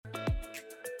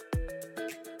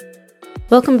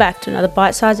Welcome back to another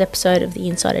bite-sized episode of the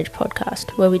Inside Edge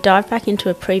podcast, where we dive back into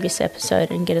a previous episode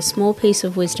and get a small piece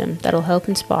of wisdom that'll help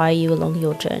inspire you along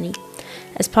your journey.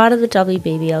 As part of the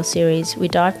WBBL series, we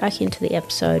dive back into the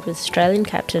episode with Australian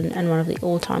captain and one of the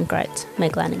all-time greats,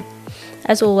 Meg Lanning.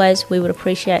 As always, we would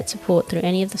appreciate support through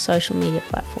any of the social media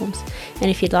platforms,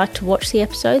 and if you'd like to watch the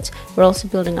episodes, we're also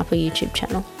building up a YouTube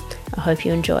channel. I hope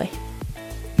you enjoy.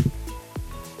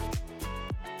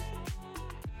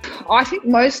 I think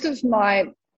most of my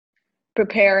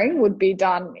preparing would be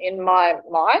done in my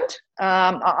mind.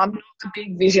 I'm not a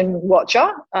big vision watcher.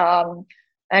 And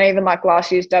even like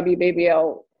last year's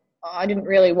WBBL, I didn't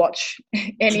really watch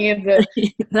any of the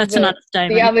That's an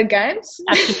understatement. The other games.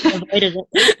 Absolutely avoided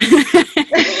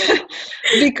it.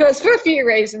 Because for a few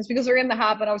reasons, because we're in the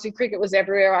hub and obviously cricket was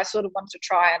everywhere. I sort of wanted to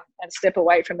try and step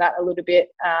away from that a little bit.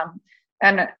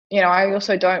 And, you know, I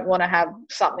also don't want to have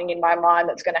something in my mind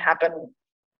that's going to happen.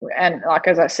 And like,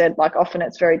 as I said, like often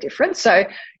it's very different. So,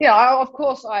 yeah, of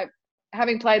course,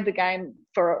 having played the game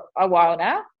for a while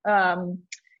now,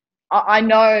 I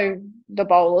know the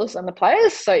bowlers and the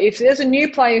players. So if there's a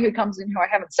new player who comes in who I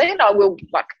haven't seen, I will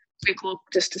like quick look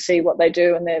just to see what they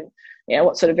do and then, you know,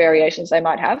 what sort of variations they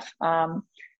might have.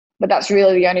 But that's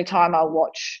really the only time I'll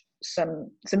watch some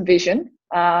vision.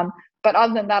 But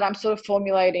other than that, I'm sort of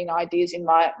formulating ideas in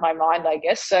my mind, I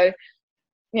guess. So,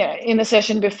 yeah, in the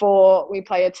session before we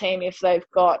play a team, if they've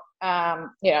got, a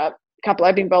couple of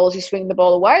opening bowlers who swing the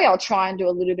ball away, I'll try and do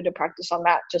a little bit of practice on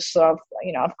that just so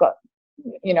I've got,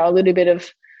 a little bit of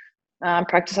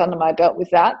practice under my belt with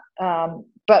that.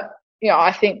 But,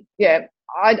 I think,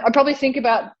 I probably think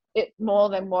about it more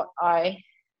than what I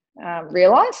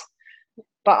realise.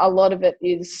 But a lot of it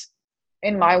is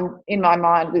in my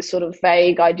mind, this sort of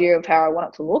vague idea of how I want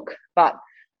it to look. But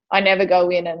I never go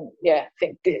in and,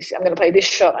 think this. I'm going to play this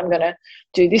shot. I'm going to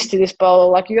do this to this bowler.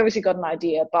 Like, you obviously got an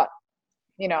idea, but,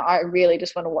 I really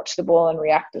just want to watch the ball and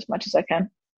react as much as I can.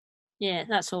 Yeah,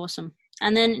 that's awesome.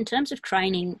 And then in terms of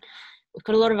training, we've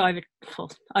got a lot of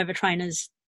overtrainers.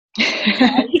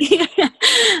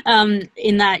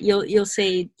 In that you'll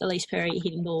see Elise Perry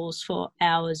hitting balls for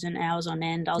hours and hours on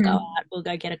end. I'll go out, we'll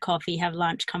go get a coffee, have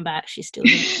lunch, come back, she's still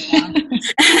doing it.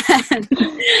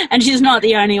 And she's not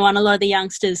the only one. A lot of the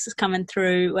youngsters coming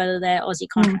through, whether they're Aussie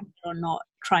contracted or not,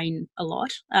 train a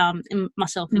lot,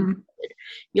 myself included.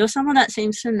 You're someone that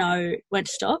seems to know when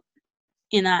to stop,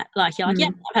 in that, like, you're like, yeah,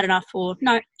 I've had enough, or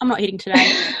no, I'm not hitting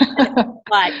today.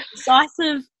 Like,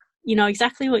 decisive, you know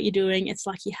exactly what you're doing. It's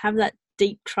like you have that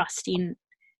deep trust in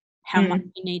how much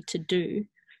you need to do.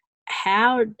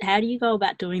 How do you go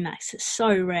about doing that? 'Cause it's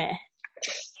so rare.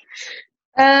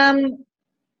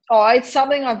 It's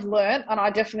something I've learned, and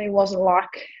I definitely wasn't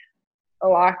like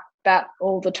that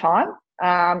all the time.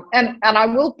 And I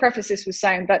will preface this with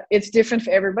saying that it's different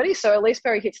for everybody. So Elise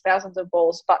Perry hits thousands of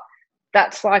balls, but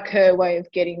that's like her way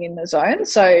of getting in the zone.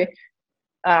 So,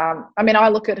 I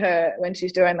look at her when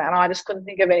she's doing that and I just couldn't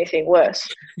think of anything worse.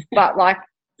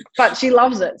 But she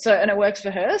loves it. So, and it works for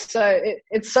her. So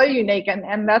it's so unique.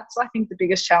 And that's, I think, the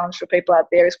biggest challenge for people out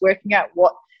there is working out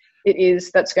what it is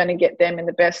that's going to get them in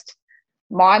the best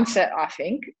mindset, I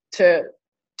think, to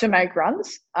make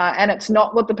runs. And it's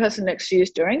not what the person next to you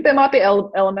is doing. There might be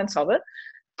elements of it,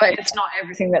 but it's not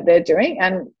everything that they're doing.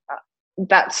 And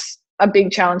that's a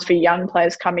big challenge for young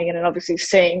players coming in and obviously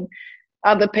seeing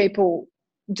other people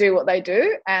do what they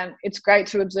do. And it's great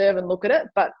to observe and look at it,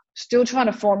 but still trying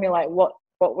to formulate what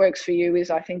works for you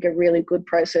is, I think, a really good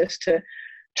process to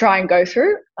try and go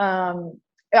through.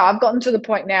 I've gotten to the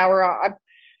point now where I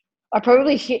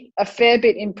probably hit a fair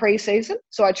bit in pre-season.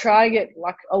 So I try to get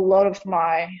like a lot of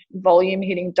my volume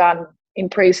hitting done in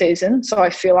pre-season. So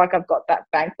I feel like I've got that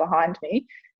bank behind me.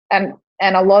 And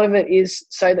a lot of it is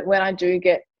so that when I do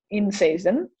get in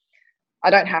season, I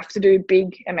don't have to do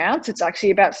big amounts. It's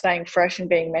actually about staying fresh and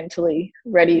being mentally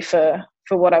ready for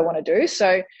what I want to do.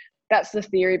 So that's the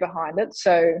theory behind it.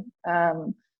 So, I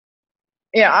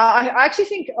actually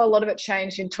think a lot of it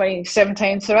changed in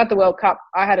 2017. So at the World Cup,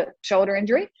 I had a shoulder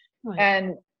injury. Oh,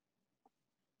 yeah.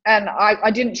 And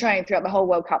I didn't train throughout the whole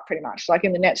World Cup pretty much. Like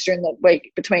in the nets during the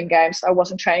week between games, I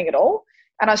wasn't training at all.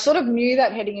 And I sort of knew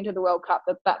that heading into the World Cup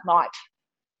that might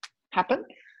happen.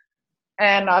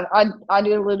 And I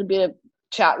did a little bit of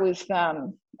chat with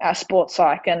our sports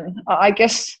psych, and I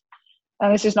guess,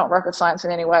 and this is not rocket science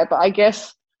in any way, but I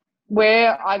guess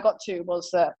where I got to was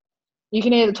that you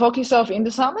can either talk yourself into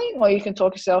something or you can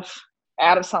talk yourself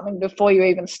out of something before you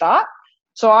even start.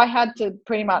 So I had to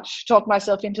pretty much talk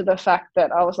myself into the fact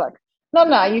that I was like,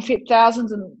 no, you've hit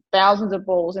thousands and thousands of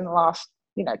balls in the last,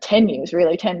 10 years,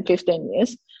 really, 10, 15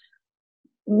 years.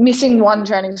 Missing one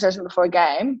training session before a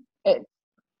game,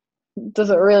 does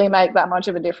it really make that much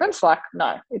of a difference? Like,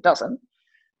 no, it doesn't.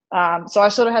 So I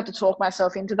sort of had to talk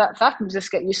myself into that fact and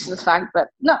just get used to the fact that,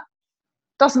 no,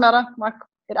 doesn't matter. Like,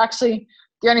 it actually,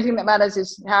 the only thing that matters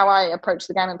is how I approach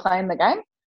the game and play in the game.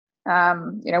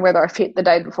 Whether I've hit the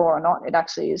day before or not, it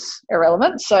actually is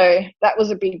irrelevant. So that was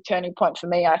a big turning point for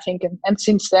me, I think. And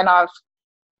since then I've,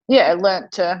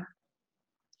 learnt to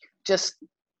just,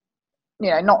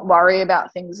 not worry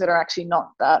about things that are actually not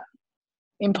that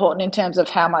important in terms of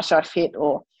how much I've hit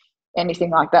or anything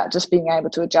like that, just being able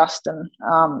to adjust. And,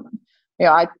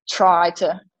 I try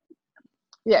to,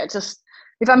 just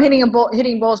if I'm hitting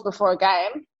balls before a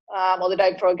game or the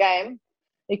day before a game,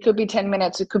 it could be 10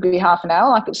 minutes, it could be half an hour.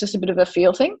 Like, it's just a bit of a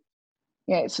feel thing.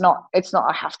 Yeah, it's not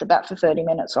I have to bat for 30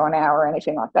 minutes or an hour or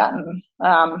anything like that. And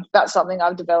that's something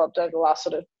I've developed over the last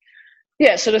sort of 3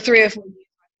 or 4 years.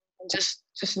 And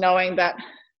just knowing that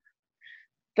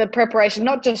the preparation,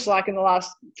 not just like in the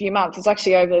last few months, it's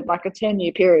actually over like a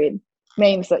 10-year period,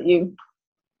 means that you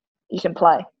can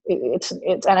play. It's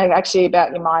actually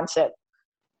about your mindset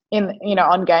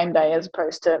on game day, as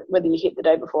opposed to whether you hit the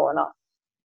day before or not.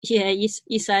 Yeah,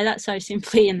 you say that so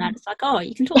simply, and that it's like, oh,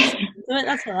 you can talk to it,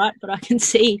 that's all right, but I can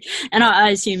see, and I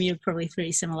assume you're probably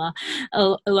pretty similar.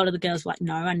 A lot of the girls are like,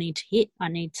 no, I need to hit, I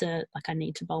need to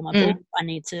bowl my ball, I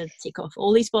need to tick off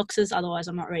all these boxes, otherwise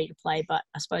I'm not ready to play. But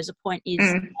I suppose the point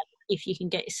is, if you can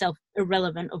get yourself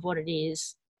irrelevant of what it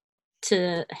is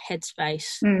to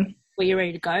headspace where you're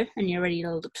ready to go and you're ready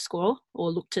to look to score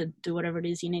or look to do whatever it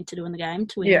is you need to do in the game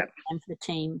to win the game for the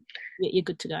team, you're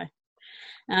good to go.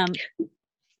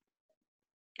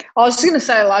 I was just going to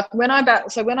say, like, when I bat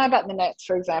the nets,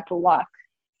 for example, like,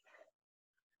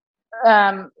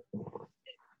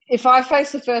 if I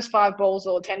face the first 5 balls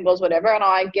or 10 balls, whatever, and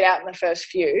I get out in the first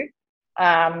few,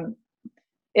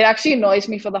 it actually annoys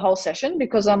me for the whole session,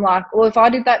 because I'm like, well, if I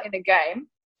did that in a game,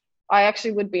 I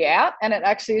actually would be out, and it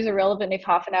actually is irrelevant if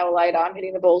half an hour later I'm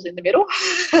hitting the balls in the middle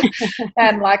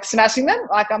and like smashing them.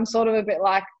 Like, I'm sort of a bit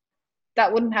like,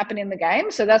 that wouldn't happen in the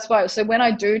game. So that's why. So when I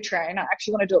do train, I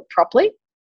actually want to do it properly.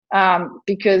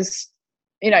 Because,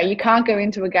 you can't go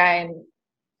into a game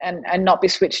and not be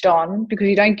switched on, because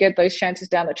you don't get those chances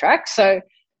down the track. So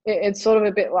it's sort of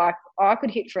a bit like, I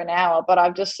could hit for an hour, but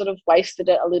I've just sort of wasted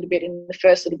it a little bit in the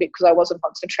first little bit because I wasn't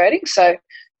concentrating. So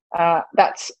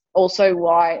that's also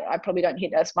why I probably don't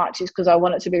hit as much, is because I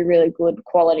want it to be really good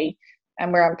quality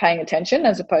and where I'm paying attention,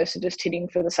 as opposed to just hitting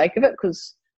for the sake of it,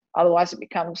 because otherwise it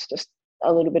becomes just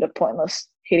a little bit of pointless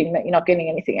hitting that you're not getting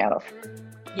anything out of.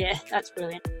 Yeah, that's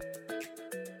brilliant.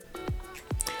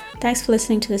 Thanks for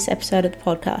listening to this episode of the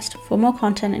podcast. For more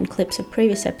content and clips of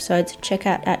previous episodes, check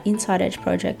out at Inside Edge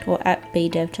Project or at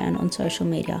BDevTown on social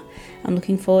media. I'm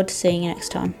looking forward to seeing you next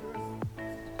time.